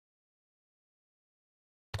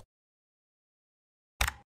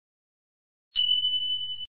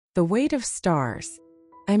The weight of stars.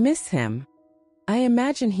 I miss him. I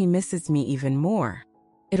imagine he misses me even more.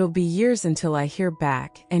 It'll be years until I hear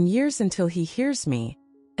back, and years until he hears me,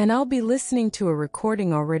 and I'll be listening to a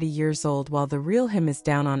recording already years old while the real him is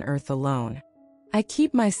down on earth alone. I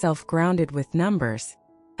keep myself grounded with numbers.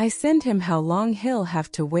 I send him how long he'll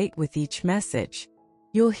have to wait with each message.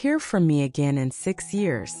 You'll hear from me again in 6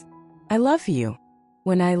 years. I love you.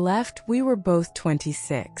 When I left, we were both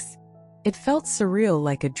 26. It felt surreal,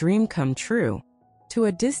 like a dream come true. To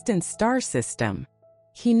a distant star system.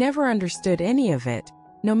 He never understood any of it,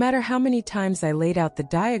 no matter how many times I laid out the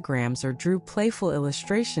diagrams or drew playful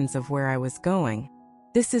illustrations of where I was going.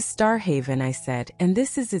 This is Starhaven, I said, and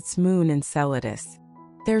this is its moon Enceladus.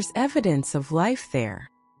 There's evidence of life there.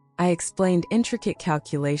 I explained intricate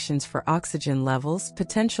calculations for oxygen levels,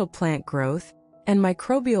 potential plant growth, and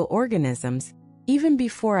microbial organisms, even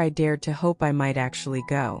before I dared to hope I might actually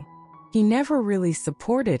go. He never really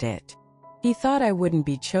supported it. He thought I wouldn't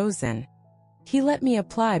be chosen. He let me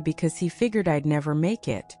apply because he figured I'd never make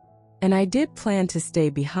it. And I did plan to stay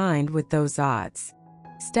behind with those odds.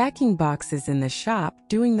 Stacking boxes in the shop,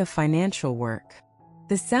 doing the financial work.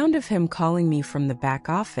 The sound of him calling me from the back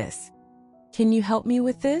office. Can you help me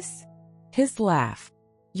with this? His laugh.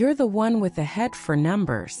 You're the one with a head for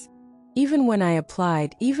numbers. Even when I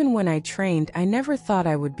applied, even when I trained, I never thought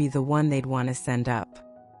I would be the one they'd want to send up.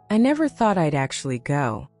 I never thought I'd actually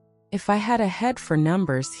go. If I had a head for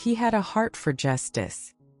numbers, he had a heart for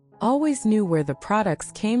justice. Always knew where the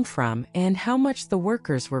products came from and how much the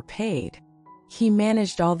workers were paid. He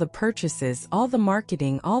managed all the purchases, all the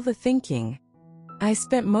marketing, all the thinking. I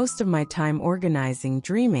spent most of my time organizing,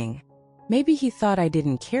 dreaming. Maybe he thought I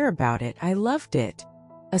didn't care about it. I loved it.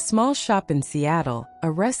 A small shop in Seattle, a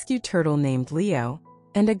rescue turtle named Leo,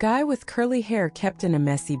 and a guy with curly hair kept in a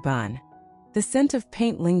messy bun. The scent of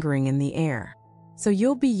paint lingering in the air. So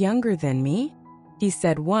you'll be younger than me? He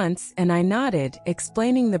said once, and I nodded,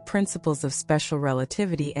 explaining the principles of special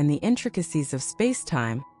relativity and the intricacies of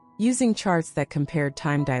space-time, using charts that compared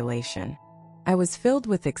time dilation. I was filled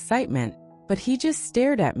with excitement, but he just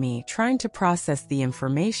stared at me, trying to process the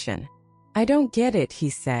information. I don't get it,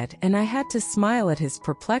 he said, and I had to smile at his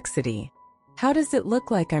perplexity. How does it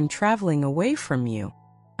look like I'm traveling away from you?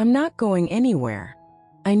 I'm not going anywhere.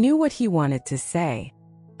 I knew what he wanted to say.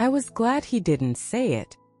 I was glad he didn't say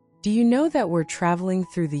it. Do you know that we're traveling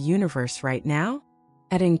through the universe right now?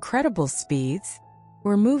 At incredible speeds?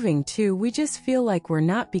 We're moving too, we just feel like we're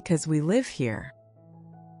not because we live here.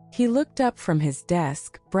 He looked up from his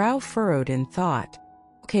desk, brow furrowed in thought.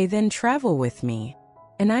 Okay, then travel with me.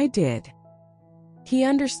 And I did. He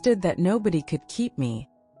understood that nobody could keep me.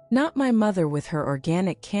 Not my mother with her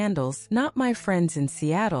organic candles, not my friends in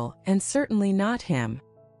Seattle, and certainly not him.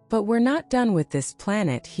 But we're not done with this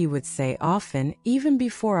planet, he would say often, even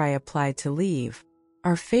before I applied to leave.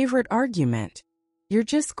 Our favorite argument. You're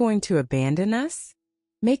just going to abandon us?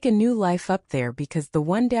 Make a new life up there because the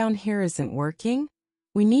one down here isn't working?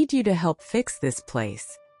 We need you to help fix this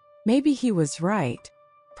place. Maybe he was right.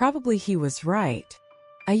 Probably he was right.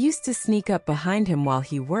 I used to sneak up behind him while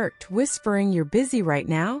he worked, whispering, "You're busy right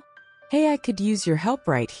now? Hey, I could use your help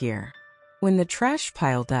right here." When the trash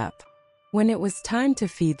piled up. When it was time to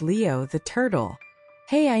feed Leo the turtle.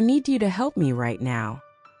 "Hey, I need you to help me right now.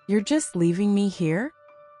 You're just leaving me here?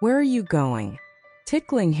 Where are you going?"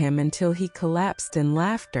 Tickling him until he collapsed in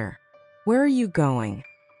laughter. "Where are you going?"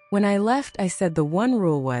 When I left, I said the one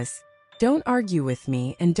rule was, don't argue with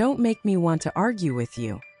me and don't make me want to argue with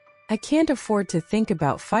you. I can't afford to think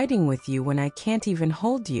about fighting with you when I can't even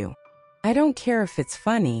hold you. I don't care if it's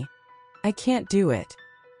funny. I can't do it.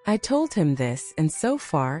 I told him this, and so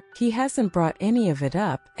far, he hasn't brought any of it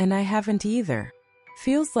up, and I haven't either.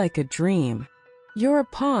 Feels like a dream. "You're a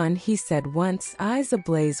pawn," he said once, eyes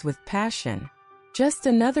ablaze with passion. Just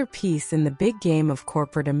another piece in the big game of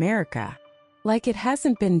corporate America. Like it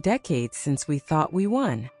hasn't been decades since we thought we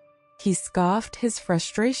won. He scoffed, his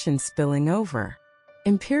frustration spilling over.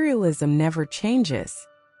 Imperialism never changes.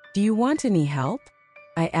 "Do you want any help?"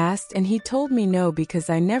 I asked, and he told me no because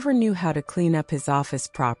I never knew how to clean up his office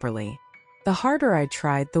properly. The harder I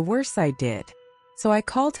tried, the worse I did. So I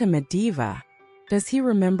called him a diva. Does he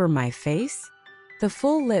remember my face? The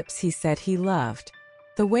full lips he said he loved.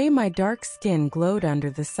 The way my dark skin glowed under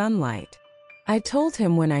the sunlight. I told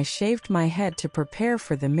him when I shaved my head to prepare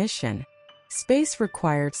for the mission. Space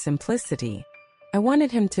required simplicity. I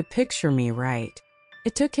wanted him to picture me right.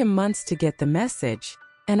 It took him months to get the message,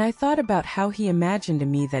 and I thought about how he imagined a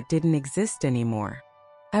me that didn't exist anymore.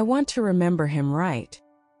 I want to remember him right.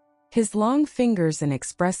 His long fingers and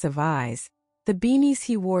expressive eyes, the beanies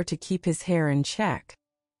he wore to keep his hair in check.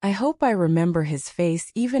 I hope I remember his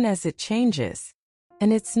face even as it changes.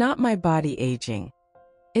 And it's not my body aging.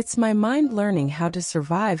 It's my mind learning how to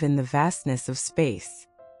survive in the vastness of space.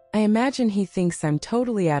 I imagine he thinks I'm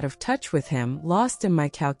totally out of touch with him, lost in my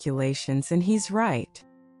calculations, and he's right.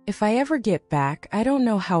 If I ever get back, I don't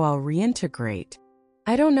know how I'll reintegrate.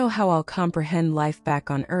 I don't know how I'll comprehend life back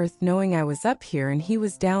on Earth knowing I was up here and he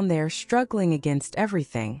was down there struggling against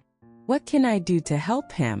everything. What can I do to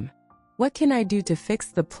help him? What can I do to fix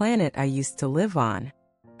the planet I used to live on?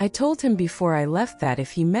 I told him before I left that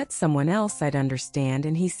if he met someone else I'd understand,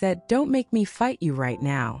 and he said, "Don't make me fight you right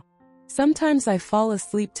now." Sometimes I fall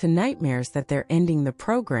asleep to nightmares that they're ending the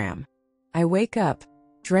program. I wake up,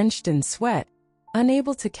 drenched in sweat,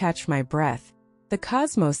 unable to catch my breath, the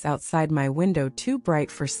cosmos outside my window too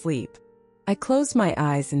bright for sleep. I close my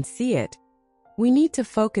eyes and see it. We need to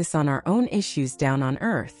focus on our own issues down on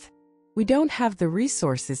Earth. We don't have the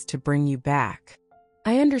resources to bring you back.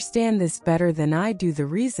 I understand this better than I do the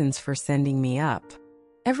reasons for sending me up.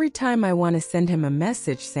 Every time I want to send him a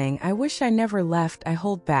message saying I wish I never left, I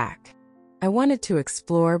hold back. I wanted to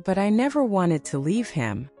explore, but I never wanted to leave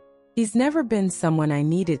him. He's never been someone I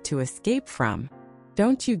needed to escape from.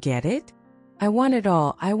 Don't you get it? I want it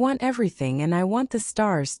all. I want everything, and I want the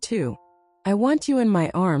stars too. I want you in my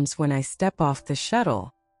arms when I step off the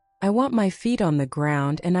shuttle. I want my feet on the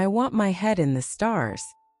ground, and I want my head in the stars.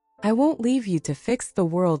 I won't leave you to fix the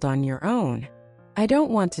world on your own. I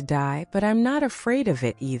don't want to die, but I'm not afraid of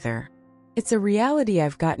it either. It's a reality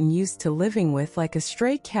I've gotten used to living with, like a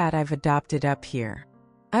stray cat I've adopted up here.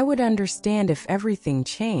 I would understand if everything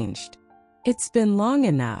changed. It's been long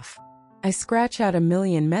enough. I scratch out a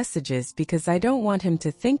million messages because I don't want him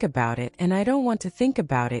to think about it, and I don't want to think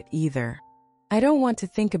about it either. I don't want to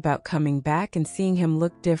think about coming back and seeing him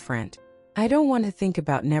look different. I don't want to think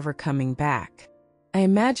about never coming back. I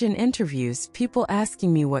imagine interviews, people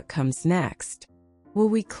asking me what comes next. Will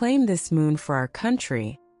we claim this moon for our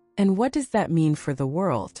country? And what does that mean for the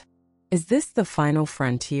world? Is this the final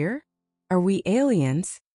frontier? Are we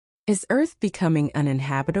aliens? Is Earth becoming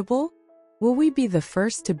uninhabitable? Will we be the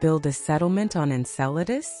first to build a settlement on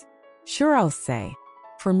Enceladus? Sure, I'll say.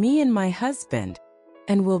 For me and my husband.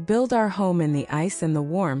 And we'll build our home in the ice and the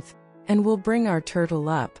warmth, and we'll bring our turtle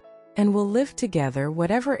up, and we'll live together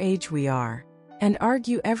whatever age we are, and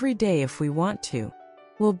argue every day if we want to.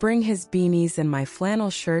 We'll bring his beanies and my flannel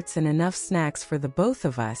shirts and enough snacks for the both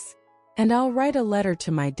of us, and I'll write a letter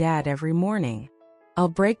to my dad every morning. I'll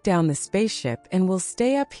break down the spaceship and we'll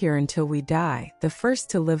stay up here until we die, the first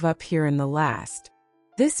to live up here and the last.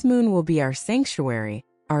 This moon will be our sanctuary,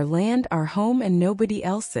 our land, our home, and nobody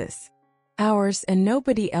else's. Ours and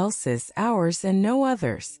nobody else's, ours and no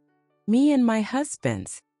others. Me and my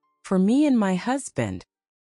husband's. For me and my husband.